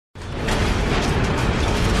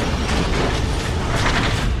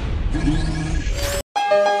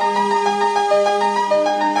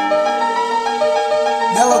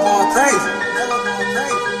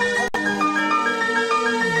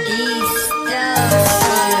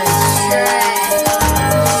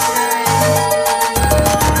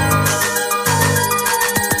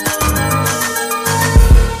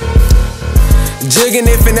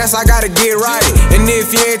Getting it finesse, I gotta get right. And if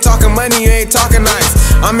you ain't talking money, you ain't talking nice.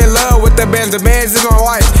 I'm in love with the bands is my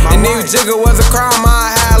wife. And if Jigga was a crime, I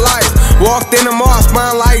had life. Walked in the mall,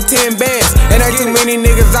 spun like 10 bands. And ain't too many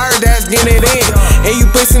niggas out that's getting it in. And you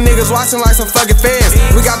pussy niggas watching like some fucking fans.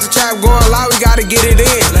 We got the trap going loud, we gotta get it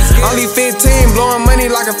in. Only 15, blowing money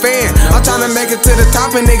like a fan. I'm tryna make it to the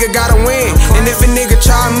top, and nigga gotta win. And if a nigga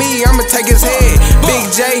try me, I'ma take his head. Big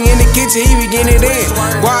J in the kitchen, he be getting it in.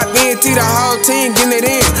 Gwap, the whole team getting it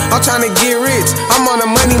in. I'm tryna get rich, I'm on a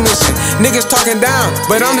money mission. Niggas talking down,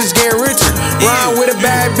 but I'm just getting richer. Ride with a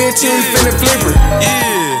bad bitch and finna flip her.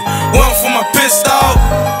 Yeah, 1 for my pistol,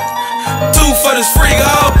 2 for this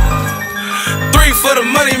freak-out, 3 for the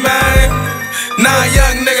money, man. 9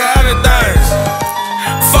 young nigga having things,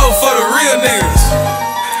 4 for the real niggas,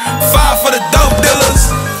 5 for the dope dealers,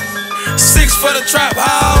 6 for the trap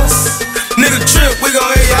house. Nigga trip, we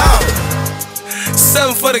gon' hear you out.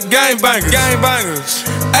 7 for the gangbangers,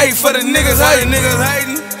 8 for the niggas hating,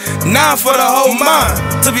 9 for the whole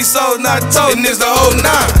mind. To be sold, not told, and it's the whole 9.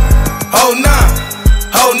 Whole 9,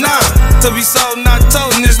 whole 9. To be sold, not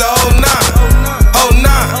told, and it's the whole 9. Whole 9,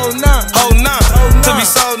 whole 9. To be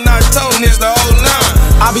sold, not told, and it's the whole 9.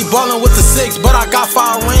 I be ballin' with the 6, but I got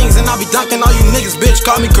 5 rings. And I be dunking all you niggas, bitch,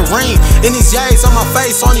 call me Kareem. And these yays on my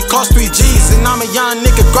face only cost 3 G's. And I'm a young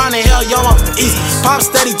nigga grinding hell, yo, I'm east. Pop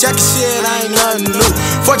steady, jacket shit, ain't nothing new.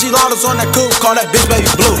 4G dollars on that coupe, call that bitch baby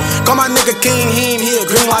blue. Call my nigga King, he ain't here,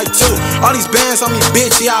 green like 2. All these bands on me,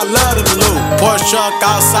 bitch, yeah, I love the loot. Porsche truck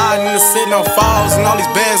outside, niggas sitting on falls. And all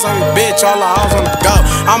these bands on me, bitch, all the hoes on the go.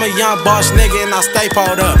 I'm a young boss nigga and I stay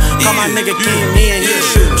pulled up. Call my nigga King, he ain't here,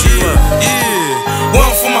 shooting you up. 1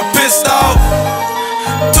 for my pistol,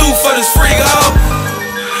 2 for this freak-out,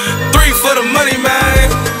 3 for the money, man.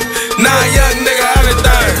 9 young nigga having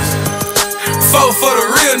things, 4 for the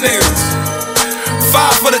real niggas,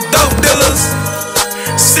 5 for the dope dealers,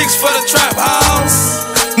 6 for the trap house.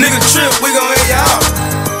 Nigga trip, we gon' hear you out.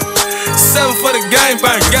 7 for the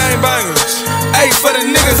gangbangers, 8 for the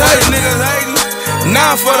niggas hating,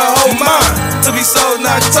 9 for the whole mind. To be sold,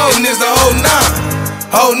 not told, and it's the whole 9.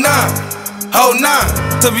 Whole 9. Whole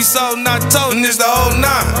 9, to be sold, not told, and it's the whole 9.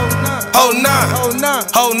 Whole 9,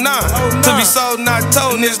 whole 9, to be sold, not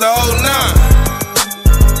told, and it's the whole 9.